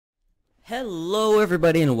Hello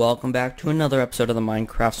everybody and welcome back to another episode of the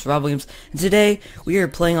Minecraft Survival Games. And today we are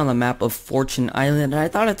playing on the map of Fortune Island, and I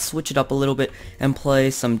thought I'd switch it up a little bit and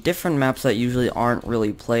play some different maps that usually aren't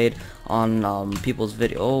really played on people's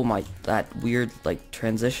video. Oh my, that weird like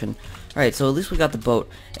transition. Alright, so at least we got the boat,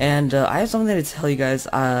 and I have something to tell you guys.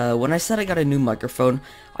 When I said I got a new microphone,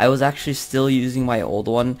 I was actually still using my old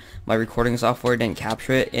one. My recording software didn't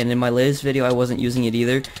capture it, and in my latest video I wasn't using it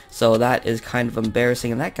either, so that is kind of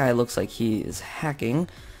embarrassing. And that guy looks like he is hacking.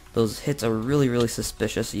 Those hits are really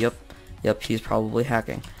suspicious. Yep, he's probably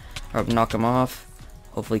hacking. Alright, knock him off.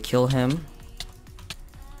 Hopefully kill him,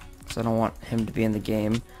 because I don't want him to be in the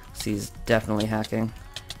game, because he's definitely hacking.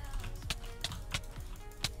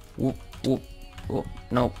 Whoop,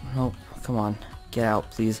 nope, come on, get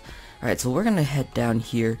out, please. Alright, so we're gonna head down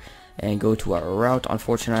here and go to our route on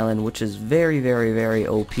Fortune Island, which is very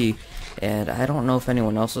OP, and I don't know if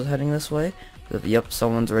anyone else is heading this way. Yep,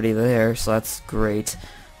 someone's already there, so that's great.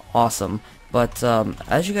 Awesome. But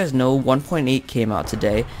as you guys know, 1.8 came out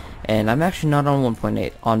today, and I'm actually not on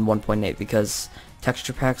 1.8 because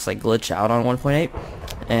texture packs like glitch out on 1.8,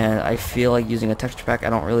 and I feel like using a texture pack,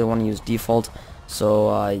 I don't really want to use default.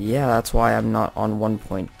 So yeah, that's why I'm not on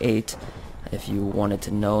 1.8, if you wanted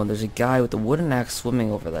to know. And there's a guy with a wooden axe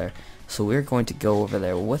swimming over there, so we're going to go over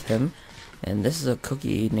there with him. And this is a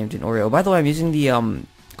cookie named an Oreo. By the way, I'm using the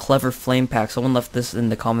Clever Flame pack. Someone left this in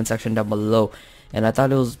the comment section down below, and I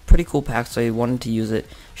thought it was a pretty cool pack, so I wanted to use it,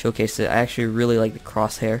 showcase it. I actually really like the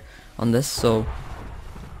crosshair on this, so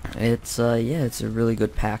it's yeah, it's a really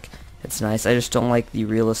good pack. It's nice. I just don't like the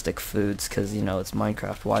realistic foods, because you know it's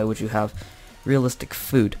Minecraft. Why would you have realistic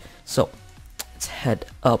food? So let's head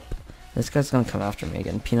up. This guy's gonna come after me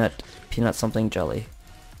again. Peanut something jelly.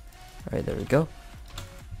 Alright, there we go.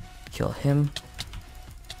 Kill him.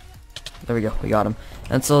 There we go, we got him.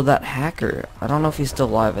 And so that hacker, I don't know if he's still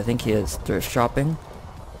alive. I think he is. Thrift shopping.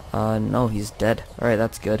 No, he's dead. Alright,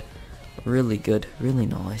 that's good. Really good. Really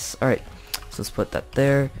nice. Alright, so let's put that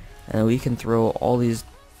there, and we can throw all these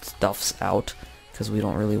stuffs out because we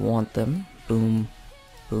don't really want them. Boom,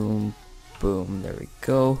 boom, boom. There we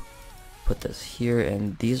go. Put this here,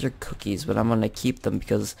 and these are cookies, but I'm gonna keep them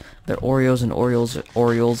because they're Oreos, and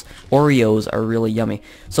Oreos are really yummy.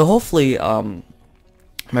 So hopefully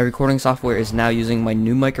my recording software is now using my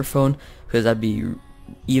new microphone, because that'd be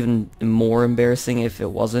even more embarrassing if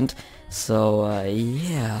it wasn't. So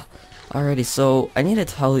yeah. Alrighty, so I need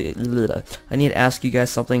to ask you guys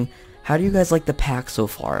something. How do you guys like the pack so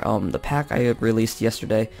far? The pack I released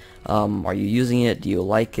yesterday, are you using it? Do you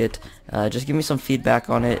like it? Just give me some feedback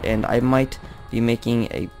on it, and I might be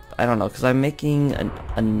making I don't know, because I'm making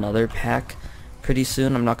another pack pretty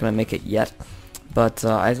soon. I'm not going to make it yet, but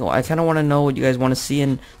I kind of want to know what you guys want to see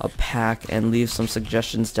in a pack, and leave some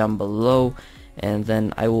suggestions down below, and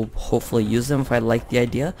then I will hopefully use them. If I like the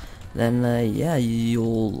idea, then yeah,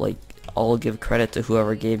 I'll give credit to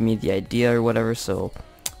whoever gave me the idea or whatever, so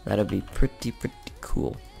that'll be pretty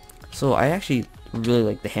cool. So I actually really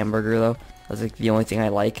like the hamburger though. That's like the only thing I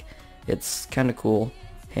like. It's kind of cool.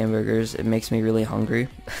 Hamburgers, it makes me really hungry.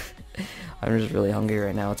 I'm just really hungry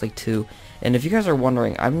right now. It's like 2. And if you guys are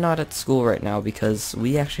wondering, I'm not at school right now because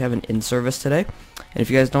we actually have an in-service today. And if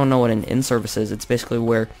you guys don't know what an in-service is, it's basically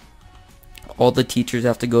where all the teachers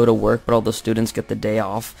have to go to work, but all the students get the day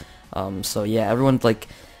off. So yeah, everyone's like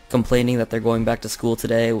complaining that they're going back to school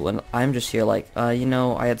today, when I'm just here like, you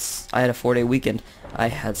know, I had a 4-day weekend. I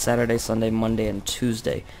had Saturday, Sunday, Monday, and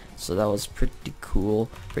Tuesday, so that was pretty cool.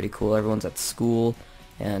 Everyone's at school,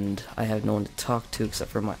 and I have no one to talk to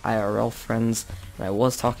except for my IRL friends. And I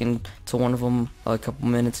was talking to one of them a couple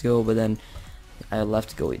minutes ago, but then I left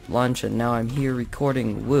to go eat lunch, and now I'm here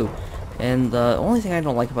recording. Woo! And the only thing I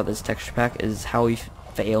don't like about this texture pack is how he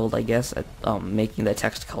failed, I guess, at making the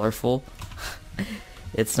text colorful.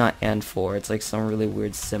 It's not and4, it's like some really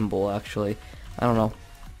weird symbol, actually. I don't know.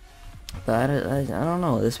 But I don't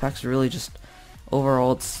know, this pack's really just,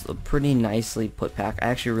 overall, it's a pretty nicely put pack. I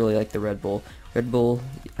actually really like the Red Bull. Red Bull,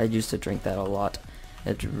 I used to drink that a lot.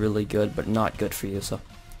 It's really good, but not good for you, so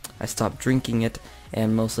I stopped drinking it,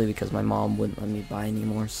 and mostly because my mom wouldn't let me buy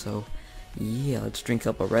anymore, so yeah, let's drink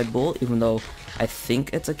up a Red Bull, even though I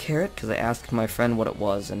think it's a carrot, because I asked my friend what it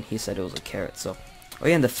was, and he said it was a carrot, so. Oh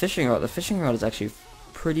yeah, and the fishing rod is actually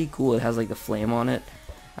pretty cool. It has like the flame on it.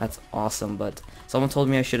 That's awesome. But someone told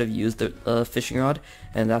me I should have used the fishing rod,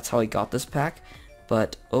 and that's how I got this pack.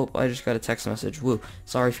 But oh, I just got a text message. Woo!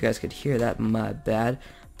 Sorry if you guys could hear that. My bad.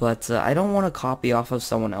 But I don't want to copy off of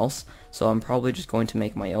someone else, so I'm probably just going to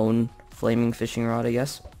make my own flaming fishing rod, I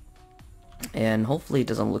guess. And hopefully it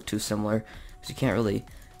doesn't look too similar, because you can't really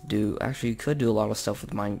do. Actually, you could do a lot of stuff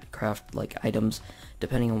with Minecraft like items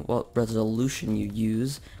depending on what resolution you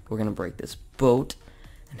use. We're gonna break this boat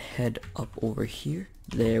and head up over here.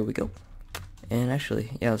 There we go. And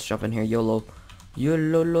actually, yeah, let's jump in here. YOLO.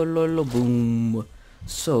 YOLO, lo, lo, lo, boom.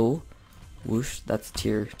 So, whoosh, that's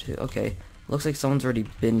tier 2. Okay, looks like someone's already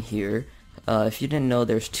been here. If you didn't know,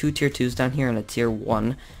 there's 2 tier 2s down here and a tier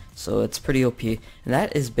 1. So it's pretty OP. And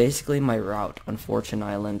that is basically my route on Fortune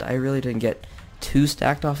Island. I really didn't get too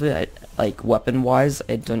stacked off it. Like weapon wise,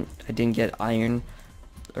 I didn't get iron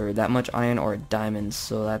or that much iron or diamonds.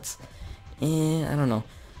 So that's I don't know.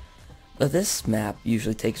 But this map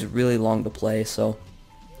usually takes really long to play, so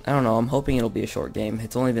I don't know. I'm hoping it'll be a short game.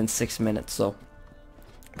 It's only been 6 minutes, so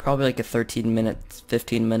probably like a 13-minute,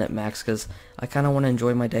 15-minute max, because I kind of want to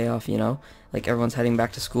enjoy my day off, you know? Like everyone's heading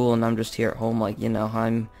back to school and I'm just here at home, like, you know,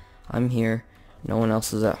 I'm here. No one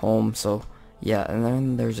else is at home, so yeah. And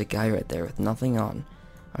then there's a guy right there with nothing on.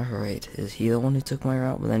 Alright, is he the one who took my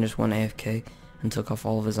route but then just went AFK and took off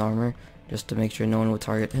all of his armor just to make sure no one would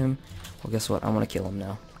target him? Well, guess what? I'm gonna kill him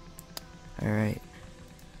now. Alright,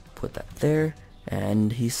 put that there,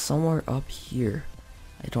 and he's somewhere up here.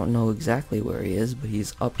 I don't know exactly where he is, but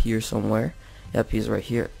he's up here somewhere. Yep, he's right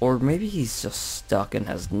here. Or maybe he's just stuck and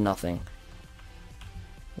has nothing.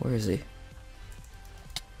 Where is he?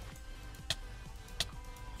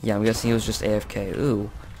 Yeah, I'm guessing he was just AFK. Ooh,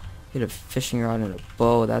 he had a fishing rod and a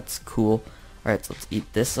bow. That's cool. Alright, so let's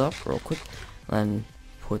eat this up real quick. Then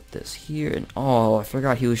put this here. And oh, I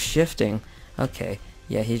forgot he was shifting. Okay.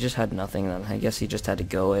 Yeah, he just had nothing then. I guess he just had to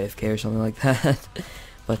go AFK or something like that.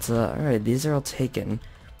 But, alright, these are all taken.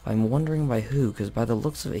 I'm wondering by who, because by the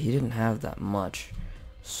looks of it, he didn't have that much.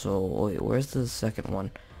 So, wait, where's the second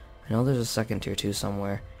one? I know there's a second tier 2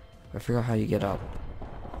 somewhere. I forgot how you get up.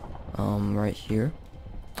 Right here.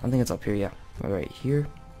 I think it's up here, yeah. Right here.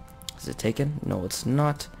 Is it taken? No, it's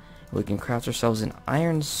not. We can craft ourselves an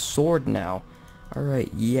iron sword now.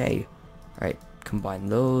 Alright, yay. Alright. Combine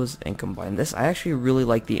those and combine this. I actually really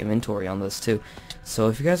like the inventory on this too. So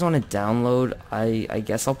if you guys want to download, I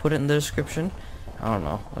guess I'll put it in the description. I don't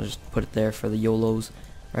know. I'll just put it there for the YOLOs.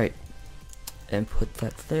 Right. And put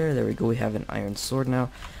that there. There we go. We have an iron sword now.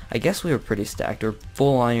 I guess we were pretty stacked. We're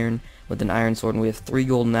full iron with an iron sword and we have 3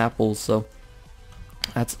 golden apples. So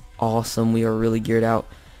that's awesome. We are really geared out.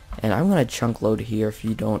 And I'm going to chunk load here if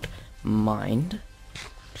you don't mind.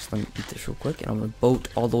 Just let me eat this real quick, and I'm going to boat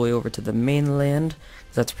all the way over to the mainland.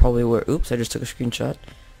 That's probably where, oops, I just took a screenshot.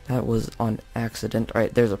 That was on accident.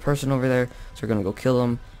 Alright, there's a person over there, so we're going to go kill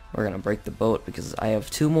him. We're going to break the boat because I have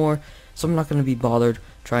 2 more, so I'm not going to be bothered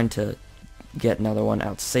trying to get another one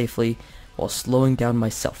out safely while slowing down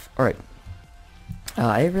myself. Alright,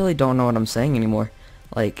 I really don't know what I'm saying anymore.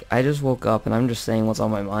 Like, I just woke up and I'm just saying what's on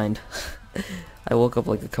my mind. I woke up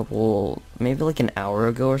like maybe like an hour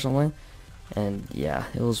ago or something. And yeah,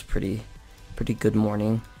 it was pretty good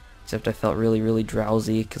morning, except I felt really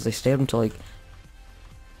drowsy because I stayed up until like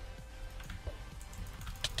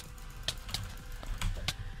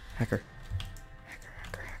hacker.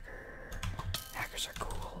 Hackers are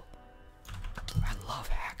cool. I love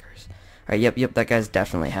hackers. Alright, yep, that guy's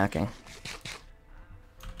definitely hacking.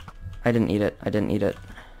 I didn't eat it.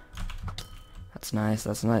 That's nice.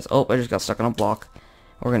 Oh, I just got stuck on a block.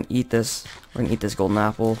 We're gonna eat this. We're gonna eat this golden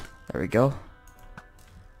apple. There we go.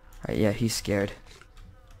 Alright, yeah, he's scared.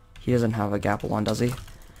 He doesn't have a gapple on, does he?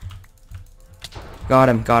 Got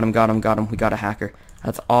him. We got a hacker.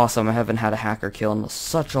 That's awesome. I haven't had a hacker kill in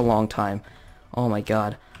such a long time. Oh my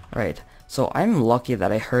god. Alright, so I'm lucky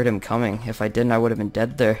that I heard him coming. If I didn't, I would have been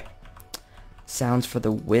dead there. Sounds for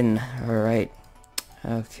the win. Alright.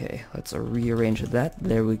 Okay, let's rearrange that.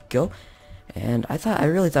 There we go. And I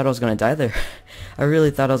really thought I was gonna die there. I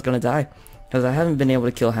really thought I was gonna die. Because I haven't been able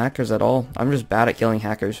to kill hackers at all. I'm just bad at killing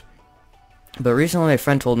hackers. But recently my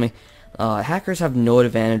friend told me, hackers have no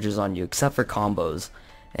advantages on you except for combos.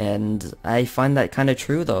 And I find that kind of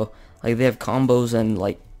true though. Like they have combos and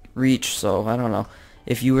like reach, so I don't know.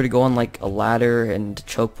 If you were to go on like a ladder and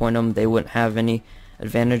choke point them, they wouldn't have any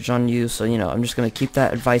advantage on you. So, you know, I'm just going to keep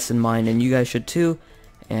that advice in mind, and you guys should too.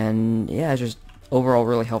 And yeah, just overall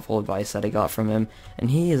really helpful advice that I got from him. And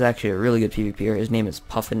he is actually a really good PvPer. His name is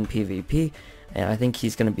Puffin PvP, and I think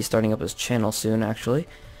he's going to be starting up his channel soon actually.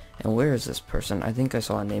 And where is this person? I think I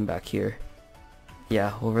saw a name back here.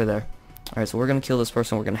 Yeah, over there. Alright, so we're going to kill this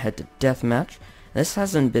person. We're going to head to deathmatch. This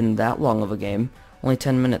hasn't been that long of a game. Only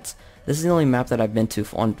 10 minutes. This is the only map that I've been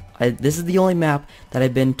to this is the only map that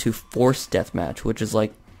I've been to force deathmatch, which is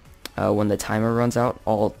like when the timer runs out,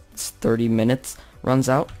 all 30 minutes runs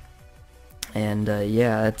out. And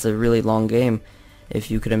yeah, it's a really long game. If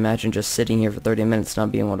you could imagine just sitting here for 30 minutes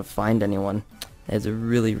not being able to find anyone. It's a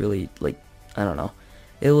really, like, I don't know.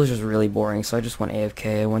 it was just really boring, so I just went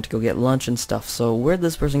AFK. I went to go get lunch and stuff. So where'd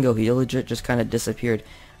this person go? He legit just kind of disappeared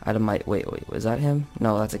out of my... Wait, was that him?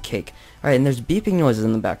 No, that's a cake. Alright, and there's beeping noises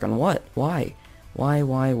in the background. What? Why?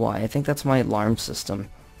 Why? I think that's my alarm system.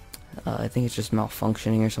 I think it's just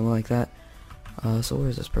malfunctioning or something like that. So where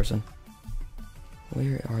is this person?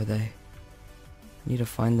 Where are they? I need to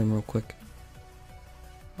find them real quick.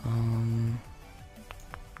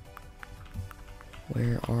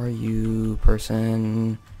 Where are you,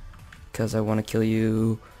 person? Because I want to kill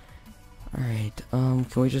you. Alright, can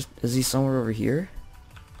we just... Is he somewhere over here?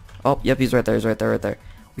 Oh, yep, he's right there, right there.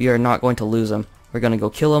 We are not going to lose him. We're gonna go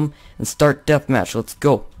kill him and start deathmatch. Let's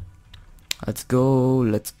go. Let's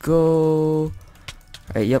go.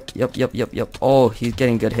 Alright, yep. Oh, he's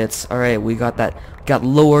getting good hits. Alright, we got that. Got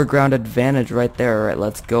lower ground advantage right there. Alright,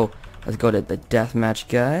 let's go. Let's go to the deathmatch,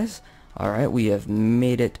 guys. Alright, we have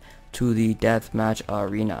made it to the deathmatch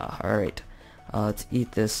arena. Alright, let's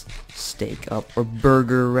eat this steak up, or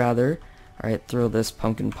burger rather. Alright, throw this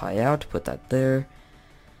pumpkin pie out, put that there.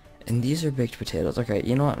 And these are baked potatoes. Okay,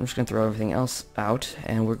 you know what? I'm just going to throw everything else out,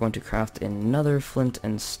 and we're going to craft another flint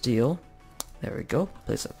and steel. There we go.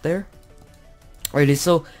 Place that there. Alrighty,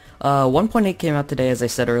 so 1.8 came out today, as I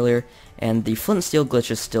said earlier, and the flint and steel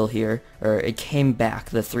glitch is still here, or it came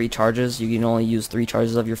back. The 3 charges, you can only use 3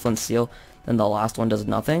 charges of your flint and steel, then the last one does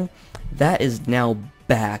nothing. That is now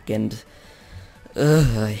back, and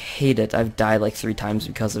I hate it. I've died like 3 times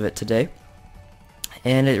because of it today.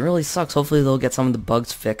 And it really sucks. Hopefully they'll get some of the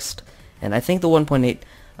bugs fixed. And I think the 1.8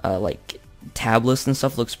 like tab list and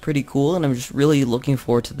stuff looks pretty cool, and I'm just really looking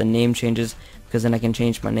forward to the name changes, because then I can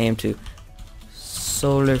change my name to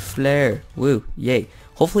Solrflare. Woo, yay.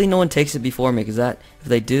 Hopefully no one takes it before me, because if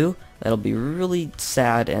they do, that'll be really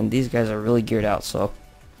sad, and these guys are really geared out, so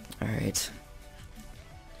alright.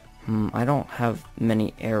 I don't have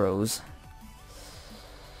many arrows.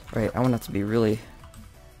 Right, I want that to be really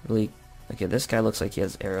okay, this guy looks like he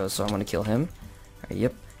has arrows, so I'm gonna kill him. Alright,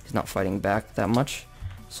 yep, he's not fighting back that much,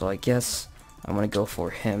 so I guess I'm gonna go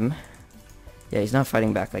for him. Yeah, he's not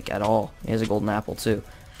fighting back like at all. He has a golden apple too.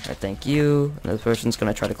 Alright, thank you. Another person's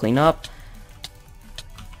gonna try to clean up.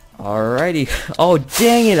 Alrighty. Oh,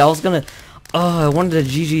 dang it, I wanted to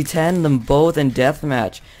GG10 them both in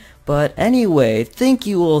deathmatch. But anyway, thank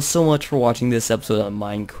you all so much for watching this episode of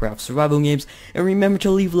Minecraft Survival Games, and remember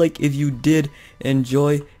to leave a like if you did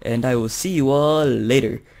enjoy, and I will see you all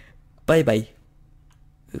later. Bye bye.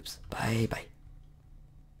 Oops. Bye bye.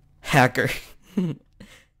 Hacker.